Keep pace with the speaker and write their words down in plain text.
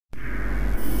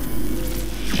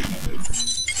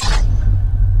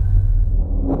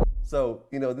So,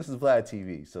 this is Vlad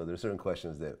TV, so there's certain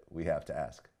questions that we have to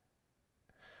ask.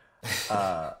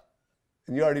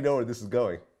 And you already know where this is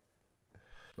going.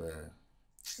 Where?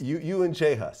 You and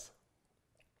J Hus.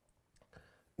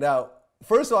 Now,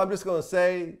 first of all, I'm just going to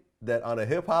say that on a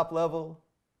hip hop level,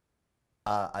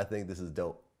 I think this is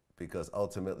dope because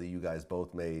ultimately you guys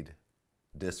both made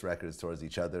diss records towards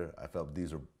each other. I felt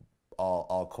these were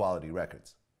all quality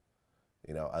records.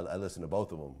 I listened to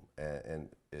both of them and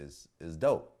is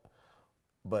dope.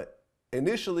 But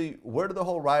initially, where did the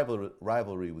whole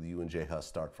rivalry with you and J Hus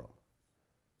start from?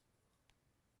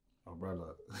 Oh,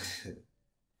 brother.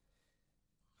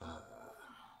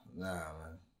 Nah,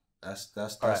 man.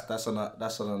 That's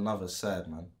on another side,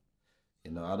 man.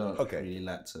 I don't really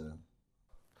like to.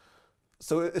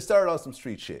 So it started on some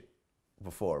street shit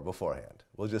beforehand.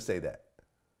 We'll just say that.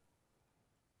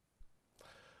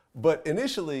 But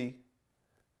initially,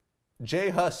 J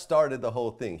Hus started the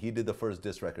whole thing. He did the first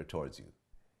diss record towards you.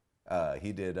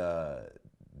 He did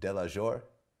De La Jour.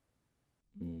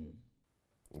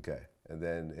 Okay. And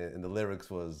then in the lyrics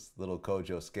was little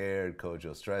Kojo scared,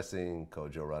 Kojo stressing,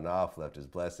 Kojo run off, left his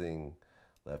blessing,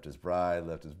 left his bride,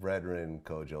 left his brethren,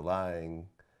 Kojo lying,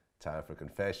 time for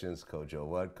confessions, Kojo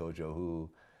what, Kojo who,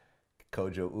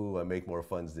 Kojo ooh, I make more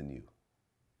funds than you.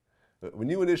 When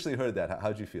you initially heard that,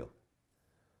 how'd you feel?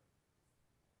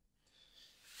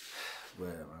 Well,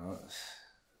 man,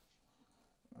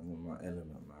 I'm in my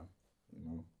element, man.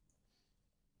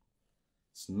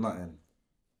 It's nothing.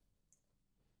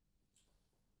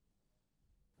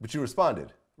 But you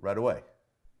responded right away.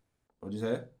 What'd you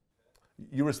say?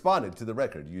 You responded to the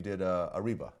record. You did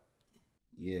Ariba.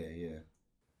 Yeah.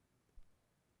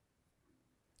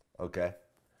 Okay.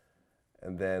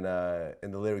 And then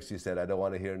in the lyrics you said, I don't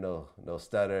want to hear no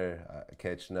stutter. I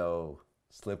catch no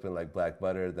slipping like black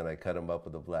butter. Then I cut him up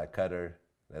with a black cutter.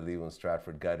 I leave him in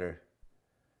Stratford gutter.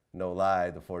 No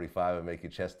lie, the 45 will make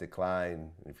your chest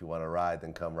decline. If you want to ride,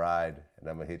 then come ride. And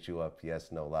I'm going to hit you up.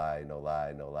 Yes, no lie, no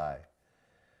lie, no lie.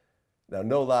 Now,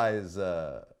 No Lie is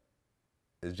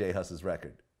J Hus's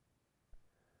record.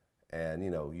 And,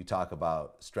 you talk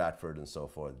about Stratford and so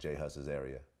forth, J Hus's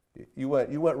area. You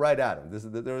went right at him.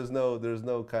 There's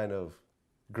no kind of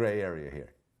gray area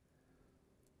here.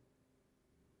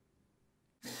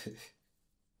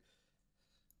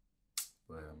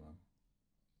 Well, man.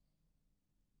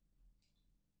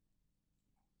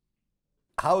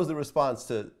 How was the response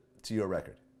to your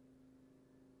record?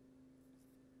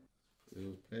 It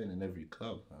was playing in every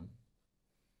club, man.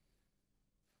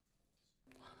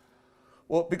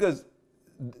 Well, because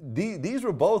these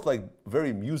were both like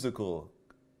very musical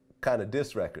kind of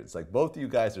diss records. Like both of you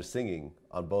guys are singing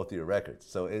on both of your records.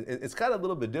 So it's kind of a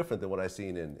little bit different than what I've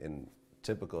seen in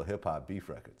typical hip hop beef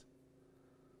records.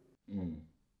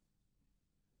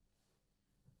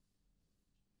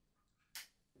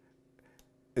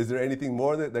 Is there anything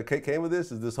more that came with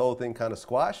this? Is this whole thing kind of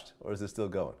squashed or is it still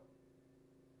going?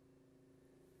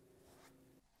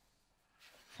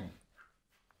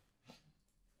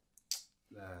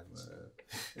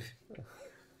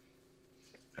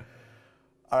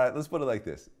 All right, let's put it like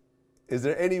this. Is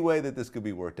there any way that this could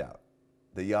be worked out?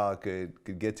 That y'all could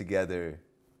get together,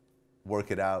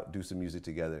 work it out, do some music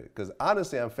together? Because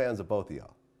honestly, I'm fans of both of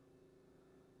y'all.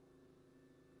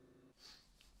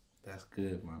 That's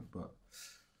good, man, but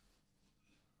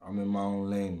I'm in my own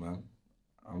lane, man.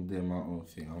 I'm doing my own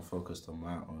thing. I'm focused on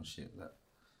my own shit. Like,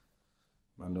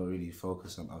 man, don't really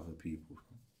focus on other people,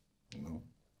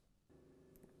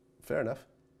 Fair enough.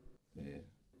 Yeah.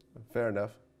 Fair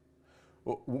enough.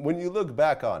 When you look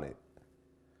back on it,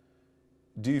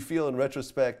 do you feel in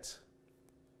retrospect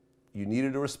you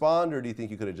needed to respond, or do you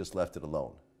think you could have just left it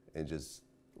alone and just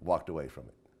walked away from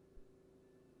it?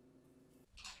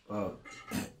 Well,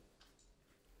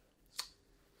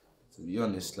 to be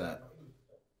honest, like,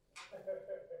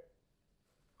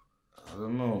 I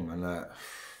don't know, man. Like,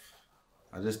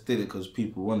 I just did it because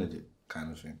people wanted it,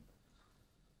 kind of thing.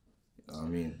 You know what I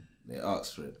mean? They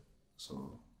asked for it,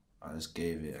 so I just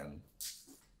gave it, and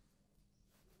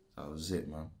that was it,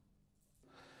 man.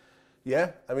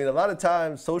 Yeah, I mean, a lot of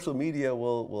times social media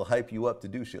will hype you up to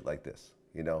do shit like this.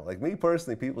 Like me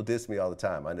personally, people diss me all the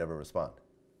time. I never respond.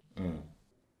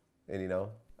 And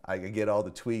I get all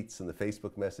the tweets and the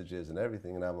Facebook messages and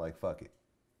everything, and I'm like, fuck it.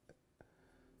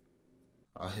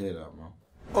 I hear that, man.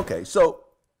 Okay, so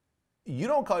you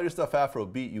don't call your stuff Afro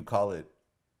beat, you call it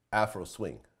Afro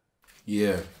swing.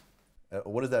 Yeah.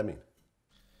 What does that mean?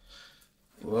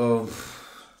 Well,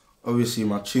 obviously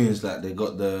my tunes, like, they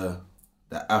got the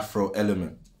Afro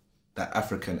element, that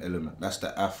African element. That's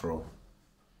the Afro.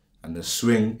 And the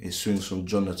swing, it swings from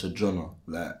genre to genre,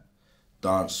 like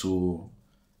dancehall,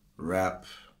 rap,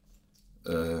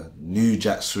 New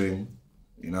Jack Swing.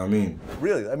 You know what I mean?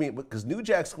 Really? I mean, because New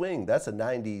Jack Swing, that's a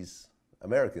 90s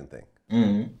American thing.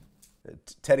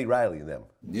 Teddy Riley and them.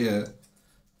 Yeah.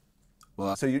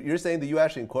 So you're saying that you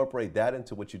actually incorporate that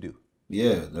into what you do?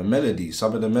 Yeah, the melodies,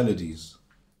 some of the melodies.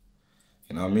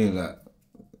 You know what I mean? Like,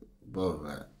 bro,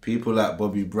 like people like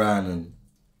Bobby Brown and,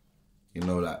 you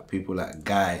know, like people like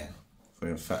Guy, for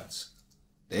in fact,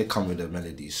 they come with the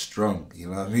melodies strong, you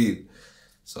know what I mean?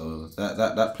 So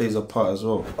that plays a part as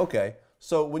well. Okay.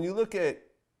 So when you look at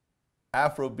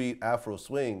Afrobeat, Afro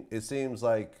swing, it seems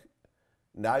like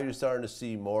now you're starting to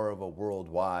see more of a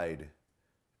worldwide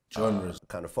Genres.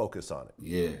 kind of focus on it.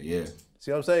 Yeah, yeah.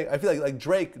 See what I'm saying? I feel like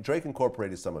Drake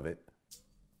incorporated some of it.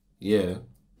 Yeah,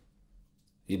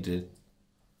 he did.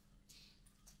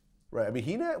 Right. I mean,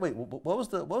 wait. What was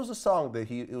the song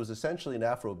that it was essentially an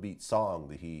Afrobeat song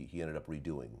that he ended up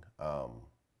redoing.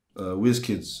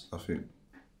 WizKids, I think.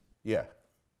 Yeah.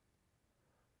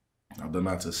 I don't know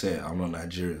how to say it. I'm not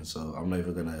Nigerian, so I'm not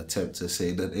even gonna attempt to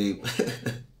say the name.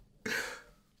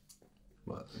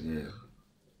 But yeah.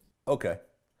 Okay.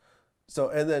 So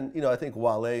and then I think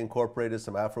Wale incorporated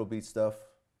some Afrobeat stuff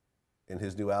in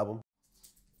his new album.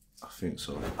 I think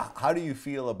so. How do you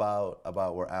feel about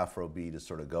where Afrobeat is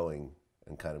sort of going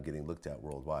and kind of getting looked at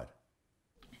worldwide?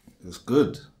 It's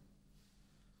good.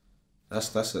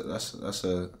 That's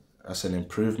an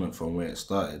improvement from where it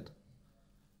started.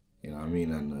 You know what I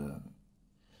mean? And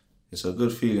it's a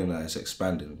good feeling that it's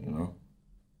expanding, you know?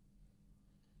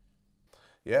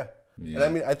 Yeah. Yeah. And I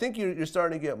mean, I think you're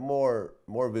starting to get more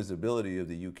visibility of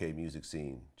the UK music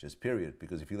scene, just period.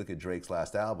 Because if you look at Drake's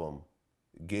last album,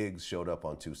 Giggs showed up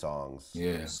on 2 songs.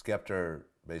 Yeah. Skepta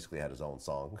basically had his own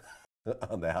song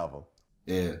on the album.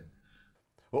 Yeah.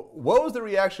 What was the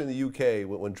reaction in the UK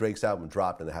when Drake's album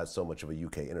dropped and it had so much of a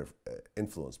UK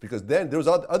influence? Because then there was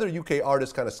other UK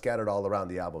artists kind of scattered all around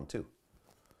the album too.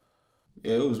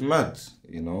 Yeah, it was mad,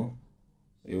 you know?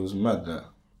 It was mad that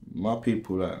my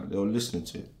people, like, they were listening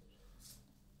to it.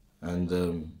 And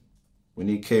when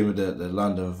he came with the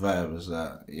London vibe, it was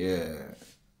like, yeah,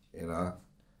 you know,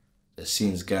 the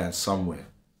scene's going somewhere.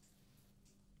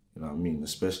 You know what I mean?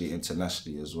 Especially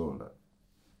internationally as well. Like.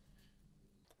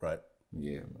 Right.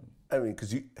 Yeah, man. I mean,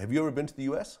 because have you ever been to the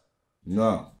US?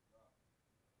 No.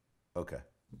 Okay.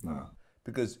 No.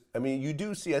 Because, I mean, you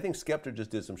do see, I think Skepta just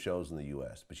did some shows in the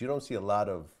US, but you don't see a lot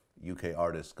of UK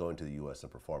artists going to the US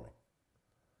and performing.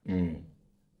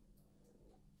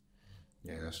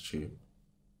 Yeah, that's true.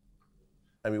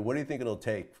 I mean, what do you think it'll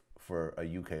take for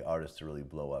a UK artist to really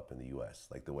blow up in the US,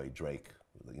 like the way Drake,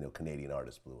 Canadian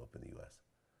artists blew up in the US?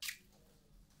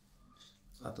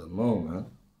 I don't know, man.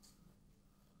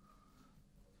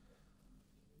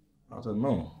 I don't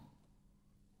know.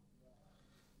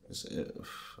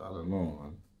 I don't know,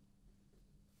 man.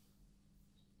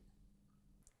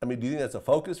 I mean, do you think that's a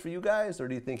focus for you guys, or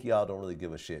do you think y'all don't really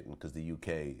give a shit because the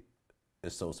UK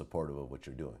is so supportive of what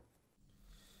you're doing?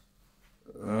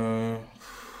 I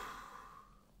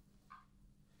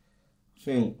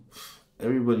think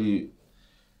everybody's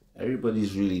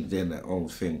really doing their own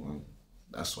thing, man.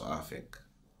 That's what I think.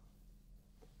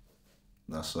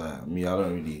 That's why I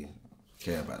don't really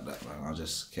care about that, man. I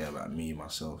just care about me,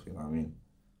 myself, you know what I mean?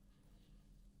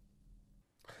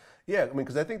 Yeah, I mean,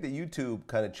 because I think that YouTube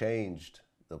kind of changed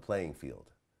the playing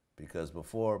field. Because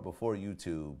before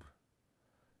YouTube,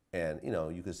 and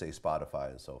you could say Spotify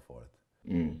and so forth,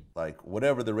 like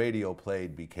whatever the radio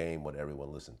played became what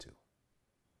everyone listened to.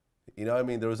 You know what I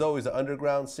mean? There was always an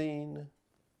underground scene.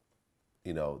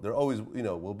 There always,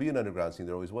 will be an underground scene.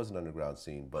 There always was an underground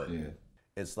scene, but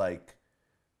it's like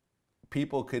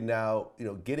people could now,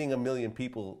 getting 1 million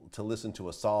people to listen to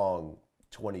a song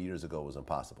 20 years ago was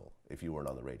impossible if you weren't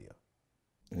on the radio.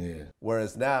 Yeah.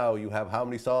 Whereas now you have how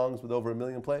many songs with over 1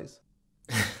 million plays?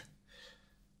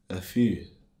 A few.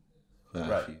 Right.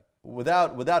 A few.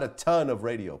 Without a ton of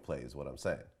radio plays, what I'm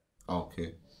saying.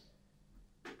 Okay.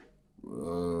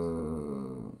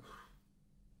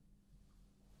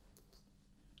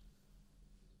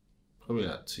 Probably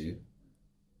like 2.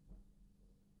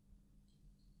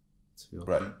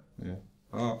 Right. Yeah.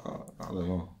 I don't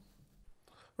know.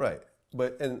 Right.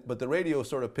 But the radio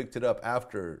sort of picked it up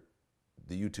after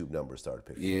the YouTube numbers started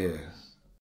picking it up. Yeah.